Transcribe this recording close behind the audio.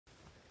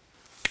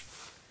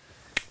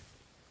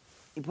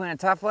You playing a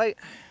top flight?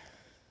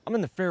 I'm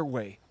in the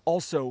fairway.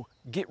 Also,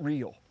 get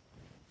real.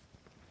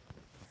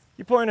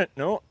 You playing it?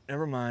 No,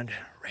 never mind.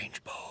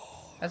 Range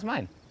ball. That's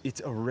mine. It's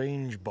a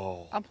range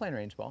ball. I'm playing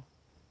range ball.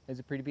 Is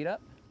it pretty beat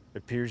up?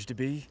 Appears to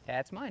be.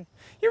 That's mine.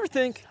 You ever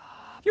think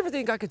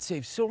I could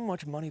save so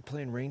much money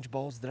playing range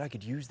balls that I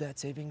could use that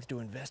savings to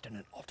invest in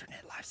an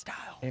alternate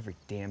lifestyle? Every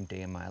damn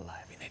day of my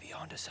life. We may be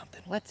onto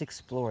something. Let's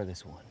explore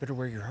this one. Better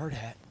wear your hard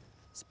hat.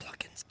 This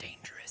plucking's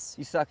dangerous.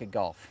 You suck at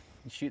golf.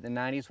 You shoot in the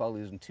 90s while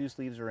losing 2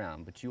 sleeves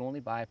around, but you only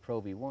buy Pro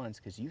V1s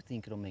because you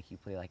think it'll make you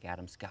play like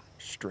Adam Scott.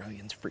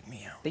 Australians freak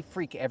me out. They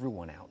freak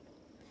everyone out.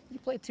 You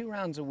play 2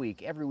 rounds a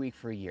week, every week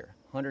for a year.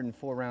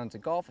 104 rounds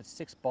of golf at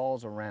 6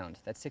 balls a round.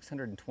 That's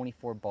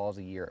 624 balls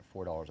a year at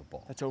 $4 a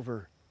ball. That's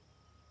over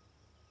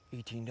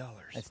 $18.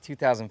 That's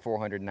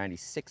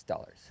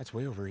 $2,496. That's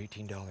way over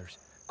 $18.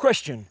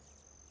 Question.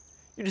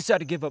 You decide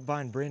to give up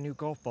buying brand new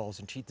golf balls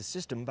and cheat the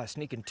system by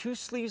sneaking 2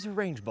 sleeves of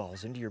range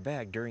balls into your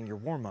bag during your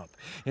warm-up.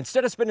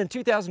 Instead of spending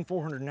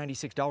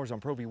 $2,496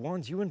 on Pro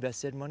V1s, you invest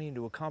said money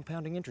into a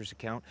compounding interest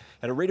account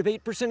at a rate of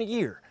 8% a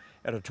year.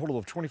 At a total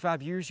of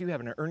 25 years, you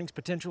have an earnings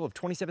potential of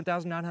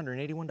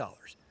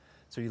 $27,981.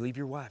 So you leave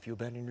your wife, you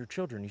abandon your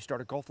children, you start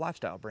a golf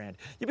lifestyle brand.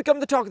 You become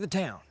the talk of the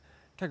town.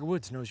 Tiger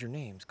Woods knows your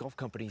names. Golf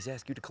companies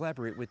ask you to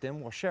collaborate with them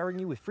while showering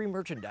you with free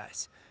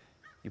merchandise.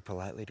 You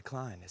politely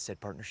decline, as said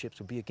partnerships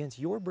will be against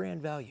your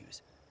brand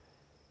values.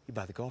 You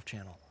buy the Golf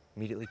Channel,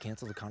 immediately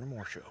cancel the Conor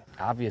Moore show.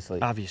 Obviously.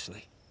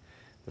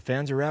 The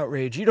fans are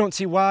outraged. You don't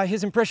see why.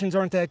 His impressions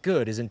aren't that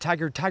good. His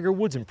entire Tiger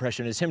Woods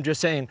impression is him just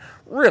saying,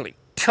 really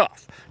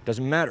tough.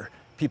 Doesn't matter.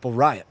 People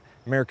riot.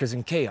 America's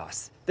in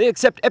chaos. They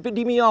accept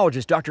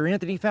epidemiologist Dr.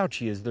 Anthony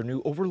Fauci as their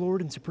new overlord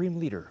and supreme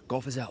leader.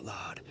 Golf is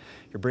outlawed.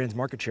 Your brand's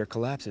market share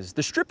collapses.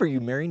 The stripper you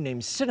marry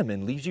named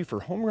Cinnamon leaves you for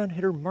home run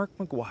hitter Mark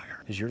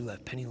McGuire as you're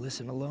left penniless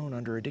and alone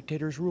under a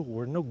dictator's rule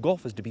where no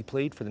golf is to be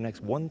played for the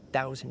next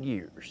 1,000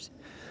 years.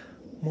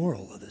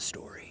 Moral of the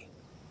story.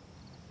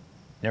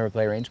 Never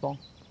play range ball?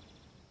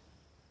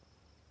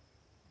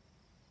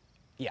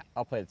 Yeah,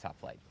 I'll play the top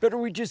flight. Better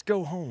we just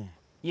go home.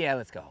 Yeah,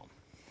 let's go home.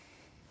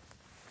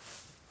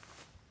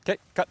 Okay,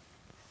 cut.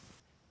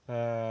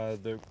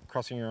 The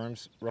crossing your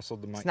arms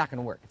rustled the mic. It's not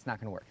gonna work. It's not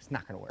gonna work. It's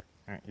not gonna work.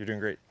 All right, you're doing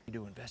great. You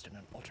do invest in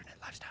an alternate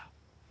lifestyle.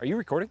 Are you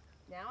recording?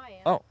 Now I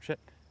am. Oh, shit.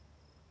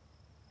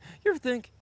 You ever think